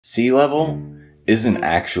Sea level isn't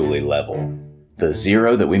actually level. The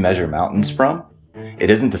zero that we measure mountains from, it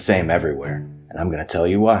isn't the same everywhere, and I'm going to tell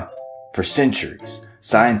you why. For centuries,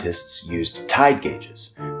 scientists used tide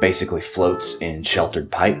gauges, basically floats in sheltered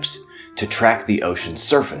pipes, to track the ocean's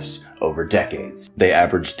surface over decades. They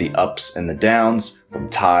averaged the ups and the downs from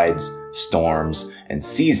tides, storms, and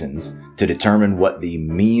seasons to determine what the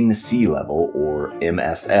mean sea level, or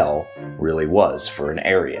MSL, really was for an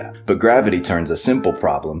area. But gravity turns a simple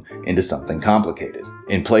problem into something complicated.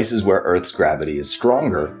 In places where Earth's gravity is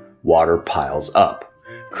stronger, water piles up,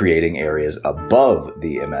 creating areas above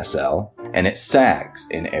the MSL, and it sags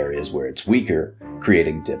in areas where it's weaker,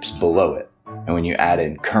 creating dips below it. And when you add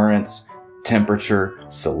in currents, temperature,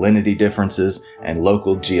 salinity differences, and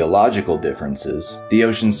local geological differences, the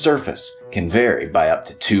ocean's surface can vary by up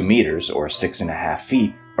to 2 meters or 6.5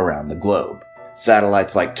 feet around the globe.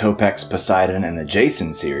 Satellites like TOPEX, Poseidon, and the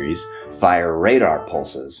GOCE series fire radar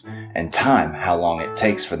pulses and time how long it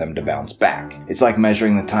takes for them to bounce back. It's like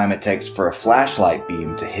measuring the time it takes for a flashlight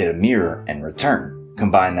beam to hit a mirror and return.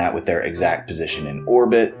 Combine that with their exact position in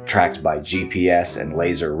orbit, tracked by GPS and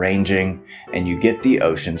laser ranging, and you get the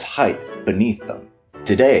ocean's height beneath them.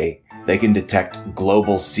 Today, they can detect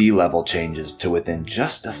global sea level changes to within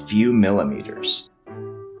just a few millimeters.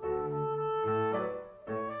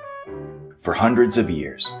 For hundreds of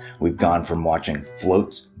years, we've gone from watching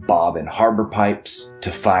floats bob in harbor pipes to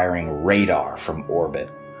firing radar from orbit,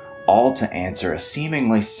 all to answer a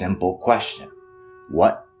seemingly simple question: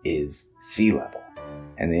 what is sea level?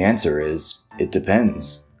 And the answer is, it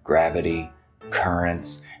depends. Gravity,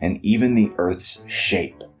 currents, and even the Earth's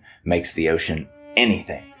shape makes the ocean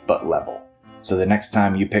anything but level. So the next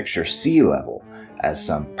time you picture sea level as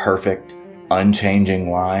some perfect,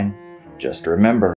 unchanging line, just remember,